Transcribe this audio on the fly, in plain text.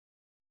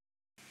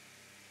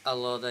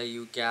Hello there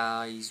you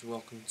guys,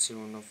 welcome to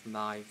one of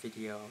my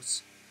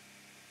videos.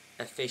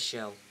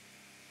 Official,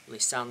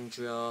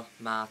 Lisandro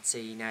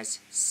Martinez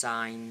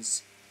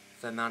signs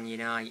for Man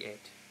United.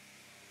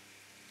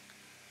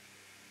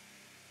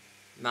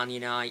 Man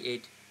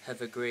United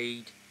have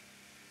agreed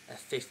a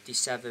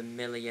 57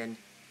 million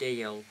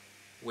deal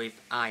with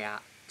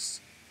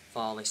Ajax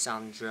for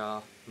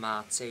Lisandro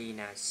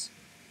Martinez.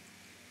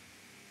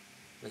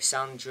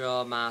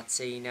 Lisandro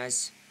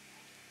Martinez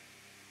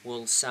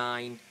will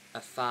sign a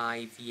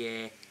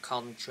 5-year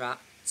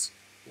contract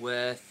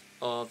worth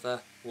over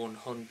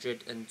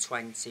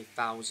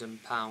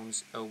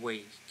 £120,000 a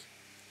week,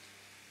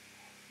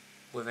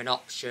 with an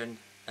option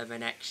of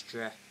an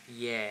extra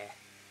year.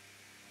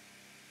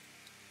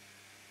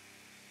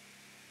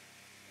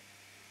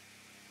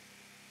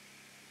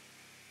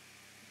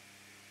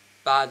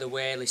 By the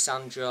way,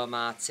 Lisandro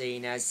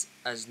Martinez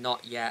has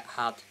not yet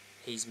had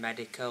his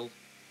medical.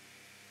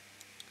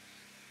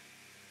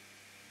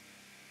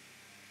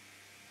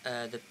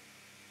 The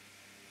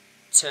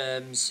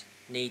terms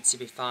need to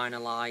be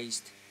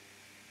finalised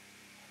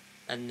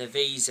and the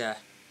visa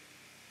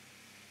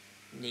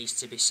needs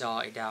to be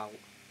sorted out.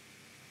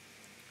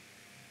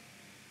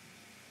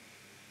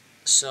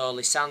 So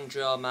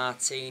Lisandro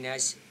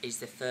Martinez is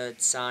the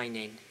third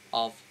signing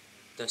of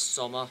the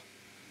summer,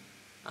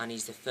 and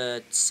he's the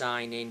third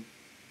signing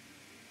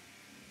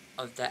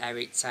of the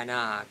Erik Ten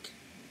Hag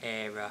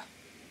era.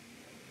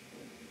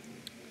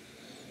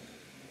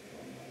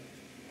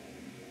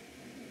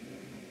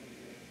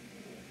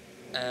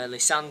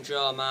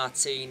 Lisandro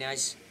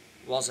Martinez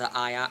was at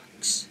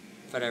Ajax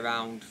for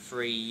around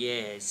 3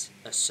 years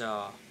or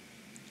so.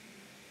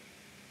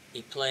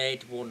 He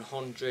played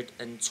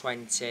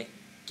 120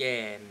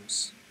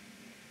 games.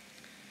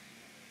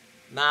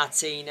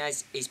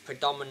 Martinez is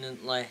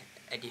predominantly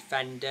a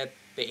defender,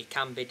 but he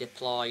can be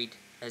deployed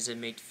as a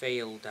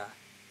midfielder.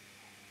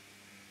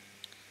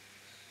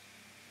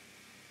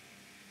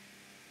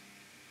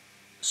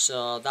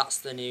 So that's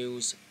the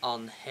news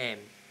on him.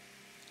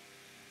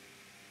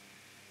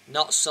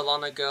 Not so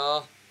long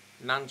ago,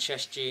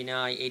 Manchester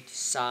United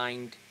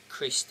signed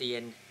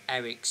Christian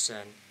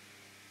Eriksen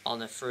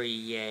on a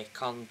 3-year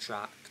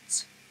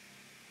contract.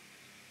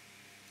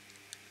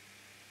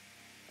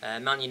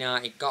 Man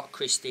United got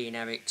Christian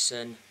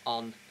Eriksen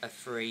on a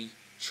free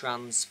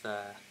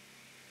transfer.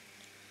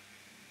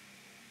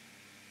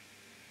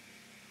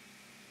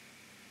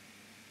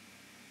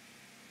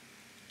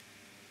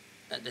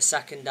 At the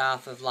second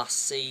half of last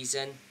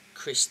season,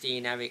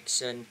 Christian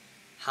Eriksen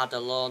had a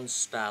loan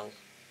spell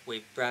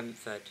with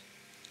Brentford.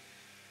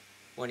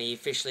 When he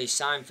officially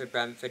signed for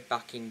Brentford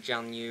back in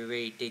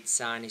January, he did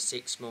sign a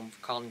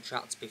 6-month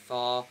contract.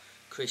 Before,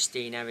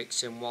 Christian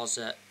Eriksen was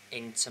at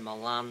Inter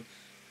Milan.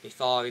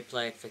 Before he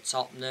played for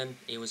Tottenham,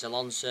 he was a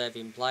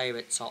long-serving player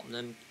at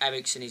Tottenham.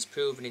 Eriksen is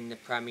proven in the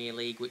Premier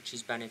League, which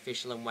is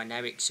beneficial, and when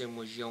Eriksen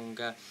was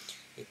younger,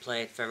 he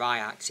played for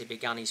Ajax. He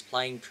began his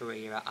playing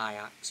career at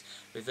Ajax.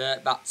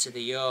 Revert back to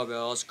the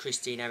Euros,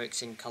 Christian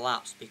Eriksen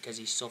collapsed because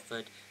he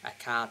suffered a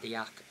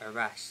cardiac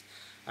arrest.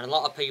 And a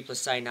lot of people are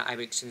saying that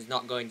Eriksen's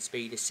not going to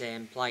be the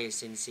same player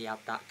since he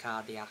had that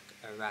cardiac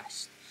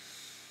arrest.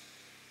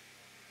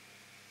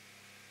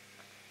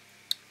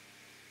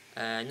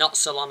 Not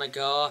so long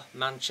ago,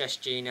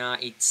 Manchester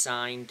United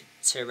signed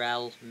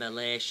Tyrell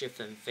Malaysia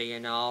from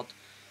Feyenoord.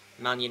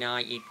 Man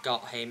United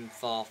got him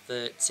for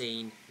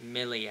 13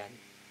 million.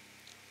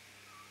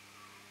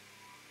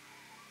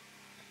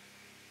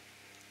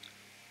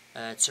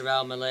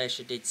 Tyrell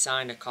Malaysia did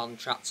sign a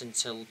contract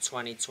until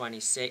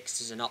 2026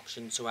 as an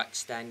option to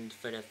extend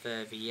for a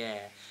further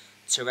year.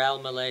 Tyrell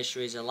Malaysia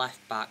is a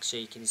left back, so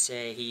you can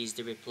say he's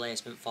the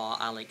replacement for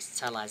Alex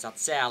Telles. I'd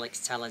say Alex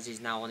Telles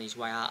is now on his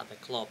way out of the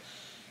club.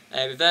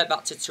 Revert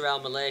back to Tyrell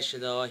Malaysia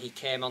though, he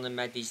came on and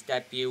made his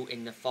debut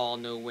in the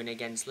 4-0 win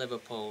against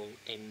Liverpool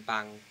in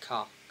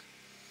Bangkok.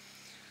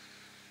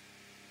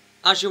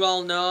 As you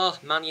all know,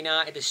 Man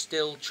United are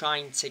still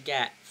trying to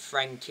get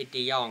Frenkie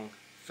de Jong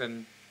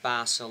from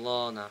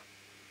Barcelona.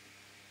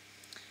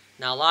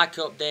 Now, like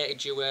I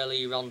updated you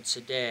earlier on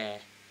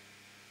today,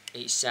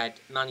 it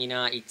said Man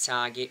United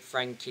target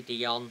Frenkie de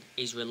Jong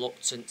is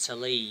reluctant to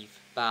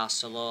leave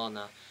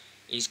Barcelona.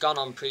 He's gone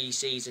on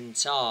pre-season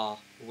tour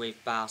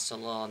with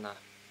Barcelona.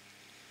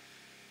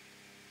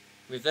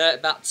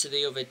 Revert back to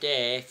the other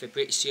day,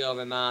 Fabrizio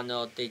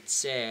Romano did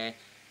say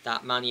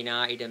that Man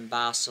United and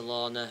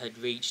Barcelona had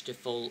reached a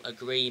full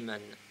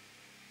agreement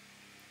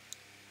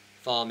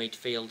for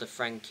midfielder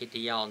Frenkie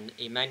de Jong.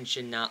 He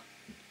mentioned that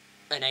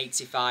an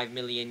 €85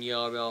 million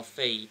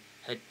fee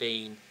had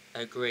been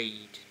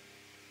agreed.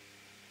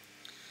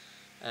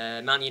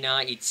 Man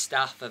United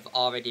staff have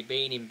already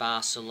been in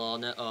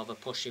Barcelona over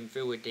pushing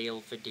through a deal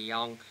for de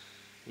Jong.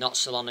 Not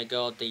so long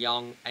ago, de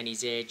Jong and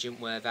his agent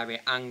were very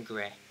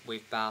angry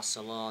with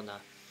Barcelona.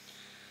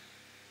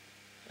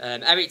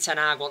 Erik Ten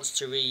Hag wants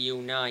to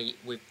reunite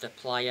with the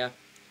player.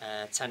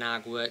 Ten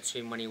Hag worked for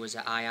him when he was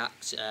at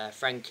Ajax.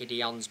 Frenkie de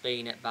Jong's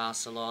been at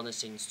Barcelona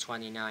since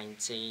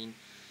 2019.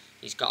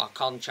 He's got a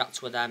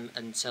contract with them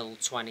until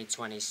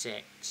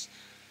 2026.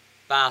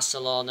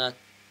 Barcelona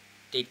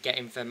did get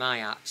him from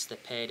Ajax. They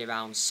paid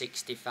around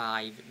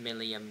 £65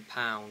 million.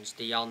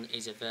 De Jong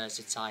is a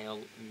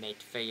versatile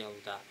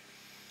midfielder.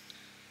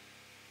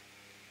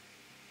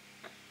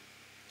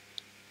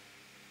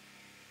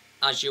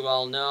 As you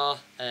all know,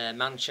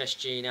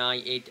 Manchester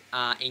United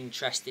are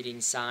interested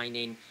in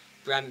signing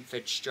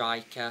Brentford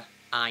striker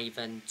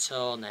Ivan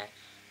Toney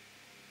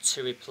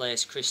to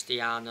replace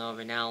Cristiano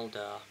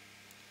Ronaldo.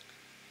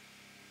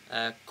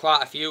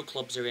 Quite a few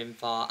clubs are in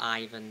for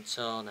Ivan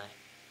Toney.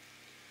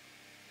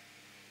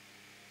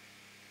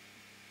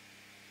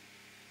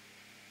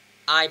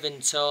 Ivan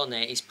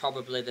Toney is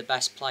probably the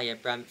best player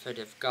Brentford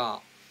have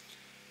got.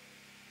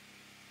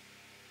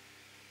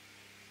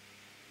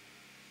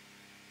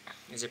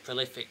 He's a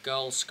prolific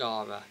goal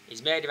scorer.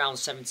 He's made around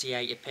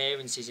 78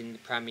 appearances in the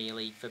Premier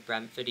League for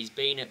Brentford. He's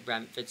been at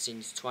Brentford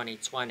since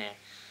 2020.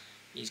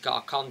 He's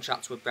got a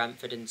contract with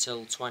Brentford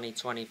until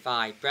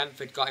 2025.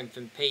 Brentford got him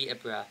from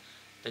Peterborough.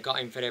 They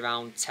got him for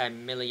around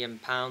 £10 million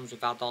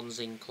with add-ons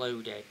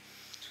included.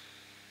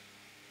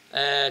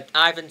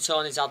 Ivan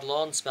Toney's had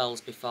loan spells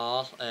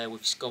before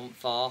with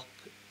Scunthorpe.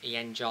 He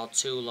enjoyed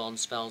 2 loan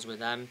spells with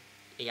them.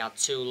 He had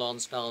 2 loan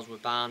spells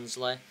with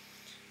Barnsley.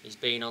 He's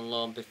been on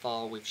loan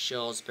before with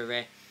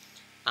Shrewsbury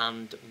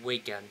and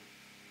Wigan.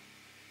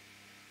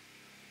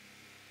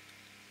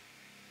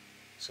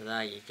 So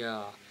there you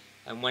go.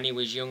 And when he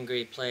was younger,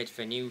 he played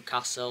for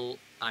Newcastle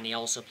and he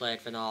also played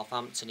for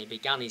Northampton. He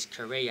began his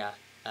career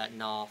at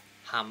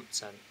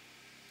Northampton.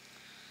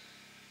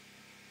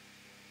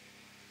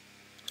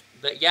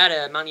 But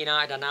yeah, Man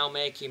United are now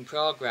making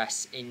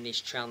progress in this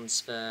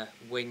transfer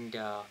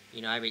window.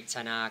 You know, Erik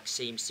ten Hag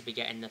seems to be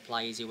getting the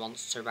players he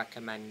wants to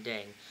recommend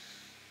in.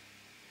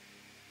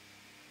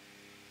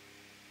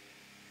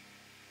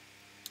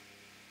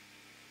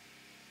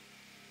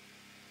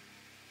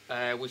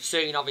 We've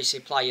seen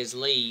obviously players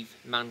leave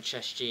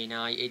Manchester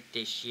United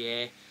this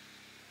year.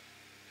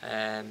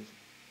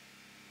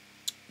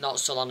 Not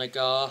so long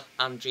ago,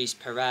 Andres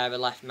Pereira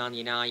left Man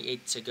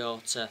United to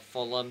go to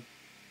Fulham.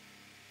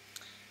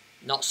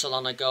 Not so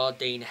long ago,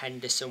 Dean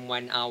Henderson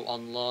went out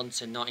on loan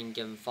to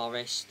Nottingham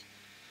Forest.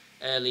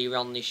 Earlier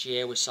on this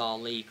year, we saw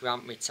Lee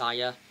Grant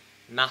retire.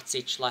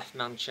 Matic left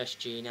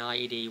Manchester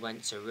United, he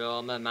went to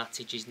Roma.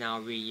 Matic is now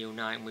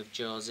reuniting with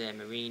Jose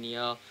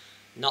Mourinho.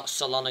 Not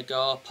so long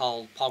ago,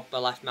 Paul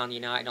Pogba left Man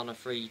United on a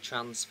free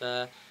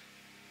transfer.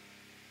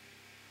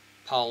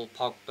 Paul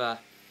Pogba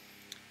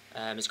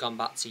has gone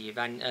back to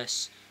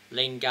Juventus.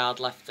 Lingard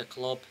left the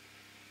club.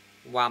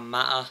 Juan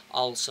Mata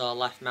also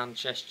left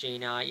Manchester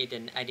United,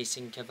 and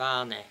Edison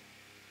Cavani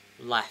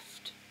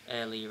left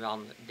earlier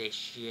on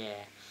this year.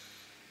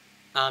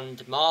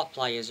 And more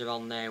players are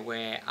on their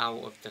way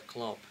out of the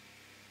club.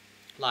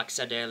 Like I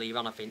said earlier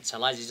on, I think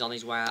Tellez is on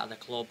his way out of the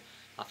club.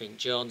 I think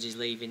Jones is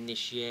leaving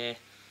this year.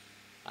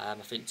 I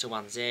think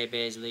Tuanzebe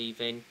is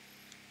leaving.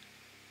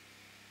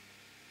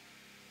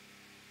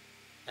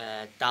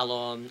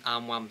 Dalot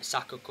and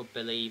Wan-Bissaka could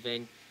be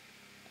leaving.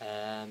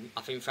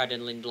 I think Fred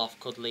and Lindelof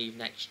could leave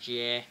next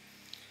year.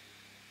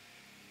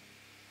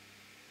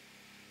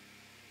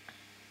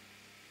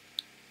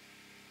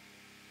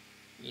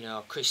 You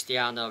know,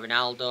 Cristiano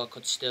Ronaldo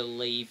could still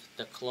leave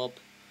the club.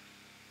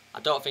 I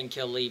don't think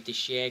he'll leave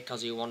this year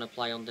because he'll want to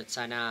play under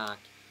Ten Hag.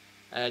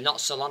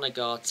 Not so long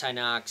ago, Ten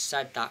Hag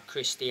said that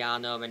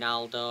Cristiano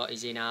Ronaldo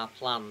is in our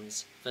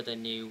plans for the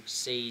new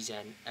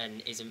season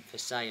and isn't for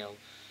sale.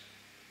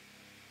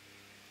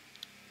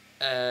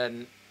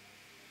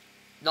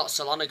 Not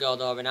so long ago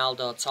though,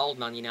 Ronaldo told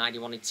Man United he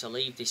wanted to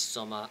leave this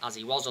summer as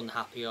he was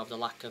unhappy over the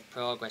lack of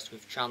progress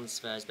with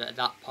transfers, but at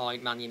that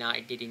point Man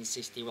United did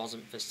insist he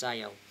wasn't for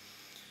sale.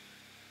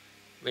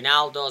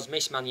 Ronaldo's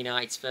missed Man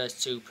United's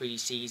first 2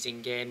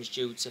 pre-season games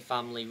due to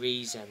family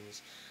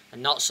reasons,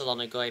 and not so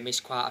long ago he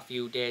missed quite a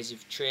few days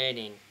of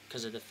training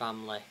because of the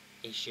family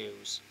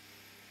issues.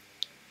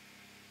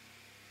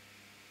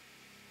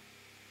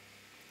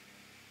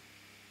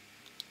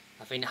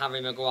 I think Harry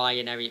Maguire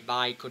and Eric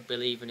Bailly could be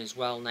leaving as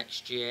well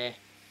next year.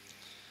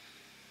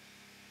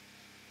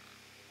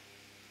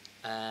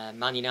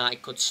 Man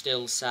United could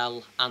still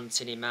sell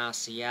Anthony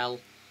Martial.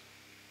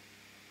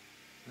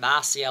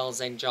 Martial's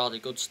enjoyed a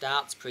good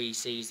start to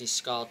pre-season. He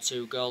scored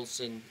 2 goals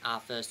in our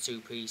first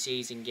 2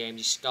 pre-season games.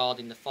 He scored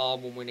in the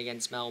 4-1 win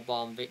against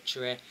Melbourne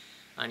Victory,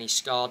 and he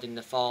scored in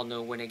the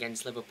 4-0 win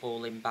against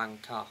Liverpool in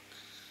Bangkok.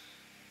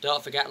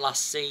 Don't forget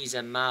last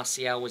season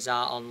Martial was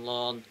out on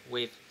loan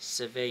with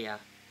Sevilla.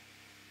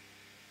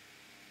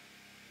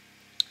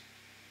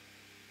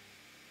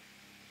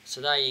 So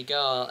there you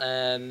go.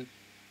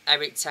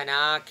 Erik ten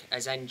Hag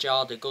has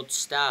enjoyed a good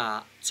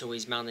start to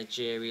his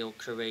managerial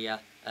career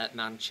at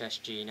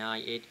Manchester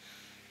United.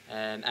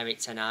 Erik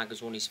ten Hag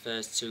has won his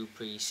first 2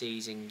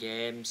 pre-season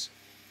games.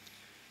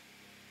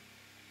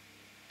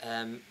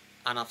 And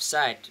I've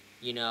said,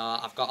 you know,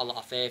 I've got a lot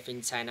of faith in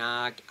Ten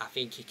Hag. I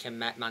think he can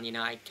make Man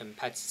United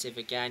competitive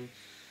again.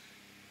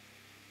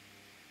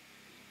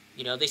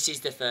 You know, this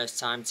is the first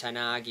time Ten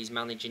Hag is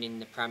managing in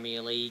the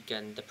Premier League,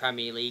 and the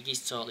Premier League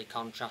is totally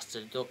contrast to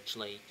the Dutch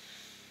League.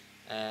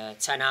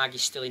 Ten Hag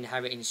is still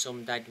inheriting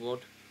some deadwood.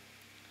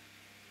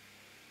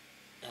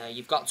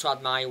 You've got to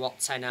admire what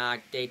Ten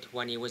Hag did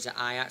when he was at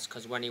Ajax,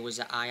 because when he was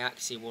at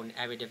Ajax he won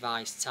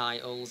Eredivisie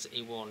titles,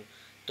 he won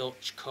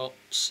Dutch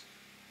Cups.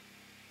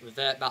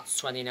 Revert back to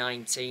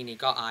 2019, he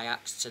got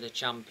Ajax to the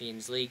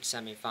Champions League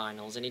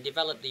semi-finals, and he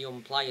developed the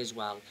young players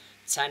well.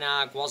 Ten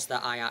Hag was the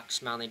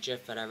Ajax manager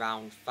for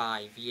around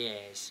 5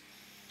 years.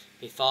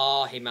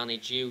 Before, he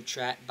managed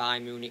Utrecht,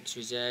 Bayern Munich's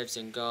reserves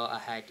and Go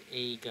Ahead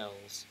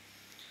Eagles.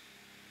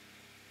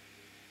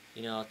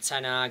 You know,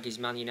 Ten Hag is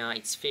Man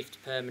United's 5th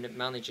permanent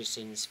manager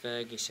since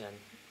Ferguson.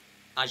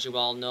 As you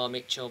all know,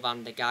 Mitchell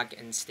van der Gaag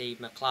and Steve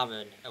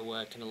McLaren are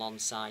working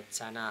alongside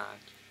Ten Hag.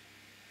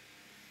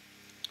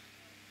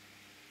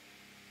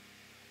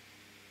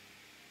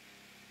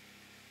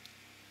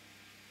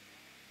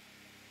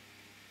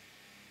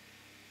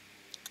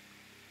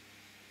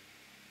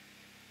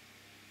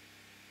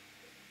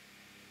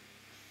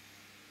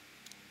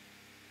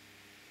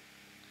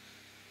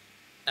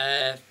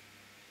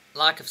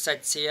 Like I've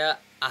said to you,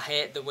 I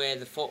hate the way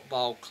the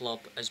football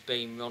club has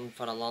been run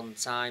for a long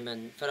time,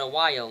 and for a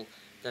while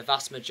the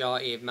vast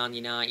majority of Man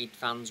United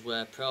fans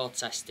were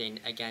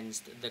protesting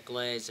against the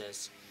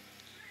Glazers.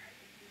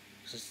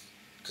 Because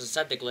I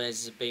said the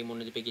Glazers have been one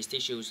of the biggest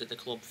issues at the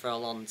club for a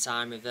long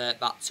time. Revert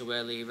back to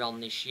earlier on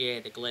this year,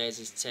 the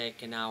Glazers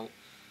taken out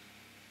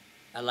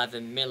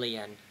 11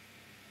 million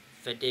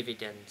for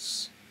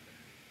dividends.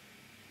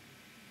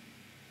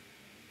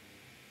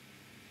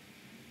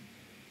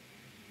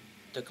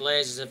 The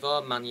Glazers have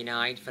owned Man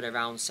United for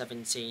around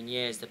 17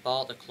 years. They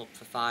bought the club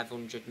for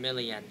 500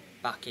 million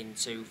back in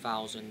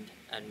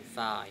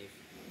 2005.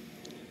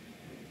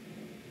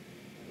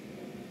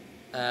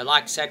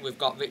 Like I said, we've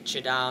got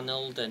Richard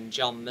Arnold and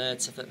John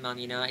Murtaugh at Man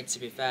United. To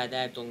be fair,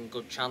 they've done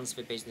good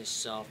transfer business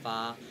so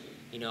far.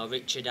 You know,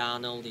 Richard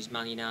Arnold is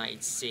Man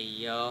United's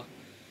CEO.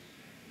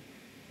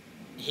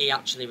 He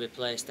actually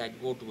replaced Ed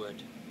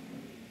Woodward.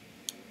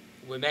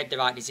 We made the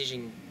right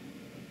decision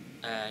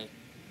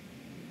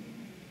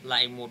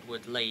letting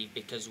Woodward leave,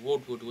 because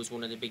Woodward was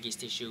one of the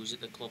biggest issues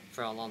at the club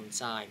for a long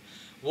time.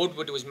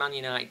 Woodward was Man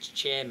United's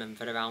chairman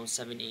for around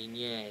 17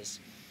 years.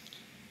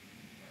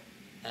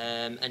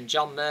 And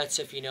John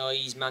Murtaugh, you know,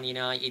 he's Man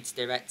United's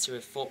director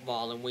of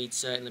football, and we'd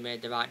certainly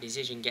made the right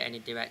decision getting a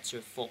director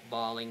of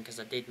footballing, because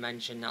I did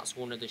mention that's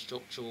one of the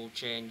structural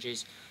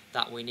changes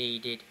that we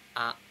needed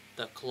at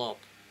the club.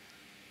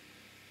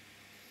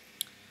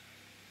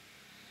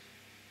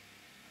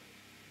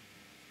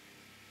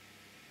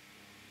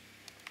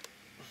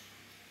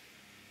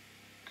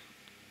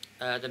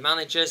 The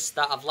managers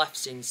that have left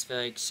since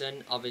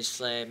Ferguson,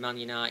 obviously Man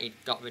United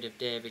got rid of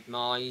David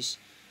Moyes.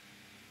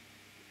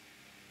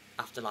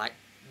 After like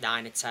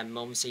 9 or 10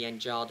 months, he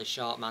enjoyed a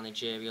short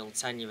managerial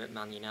tenure at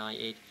Man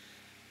United.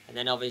 And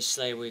then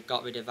obviously we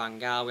got rid of Van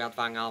Gaal. We had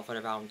Van Gaal for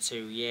around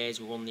 2 years.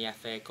 We won the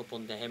FA Cup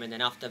under him. And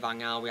then after Van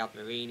Gaal we had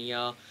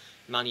Mourinho.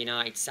 Man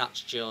United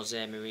sacked Jose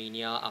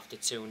Mourinho after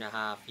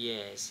 2.5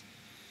 years.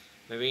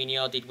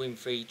 Mourinho did win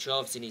 3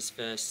 trophies in his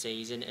first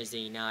season as the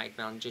United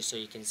manager, so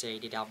you can see he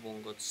did have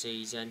one good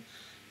season.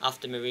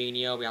 After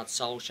Mourinho we had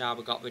Solskjaer.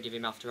 We got rid of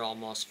him after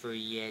almost 3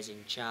 years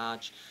in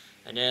charge.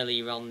 And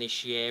earlier on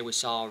this year we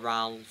saw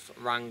Ralph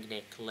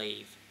Rangnick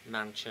leave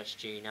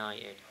Manchester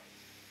United.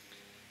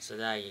 So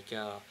there you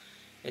go.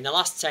 In the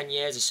last 10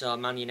 years or so,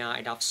 Man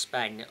United have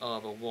spent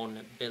over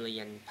 £1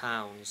 billion.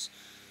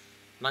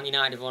 Man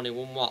United have only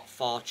won, what,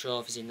 4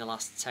 trophies in the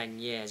last 10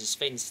 years. As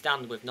things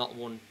stand, we've not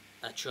won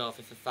a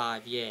trophy for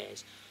 5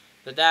 years.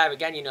 But there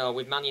again, you know,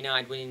 with Man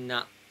United winning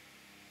that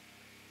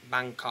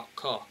Bangkok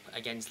Cup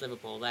against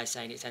Liverpool, they're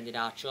saying it's ended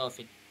our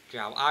trophy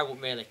drought. I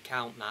wouldn't really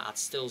count that. I'd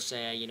still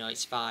say, you know,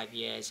 it's 5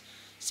 years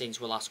since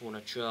we last won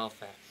a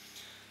trophy.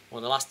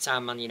 Well, the last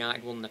time Man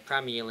United won the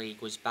Premier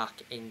League was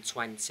back in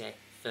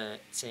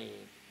 2013.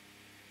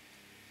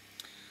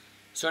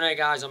 So anyway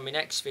guys, on my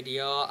next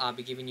video I'll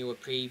be giving you a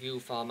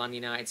preview for Man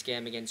United's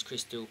game against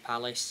Crystal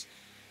Palace.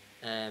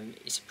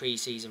 It's a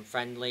pre-season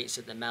friendly, it's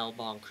at the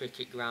Melbourne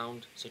Cricket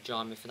Ground, so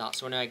join me for that.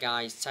 So anyway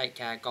guys, take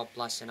care, God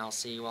bless, and I'll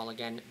see you all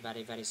again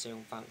very, very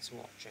soon. Thanks for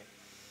watching.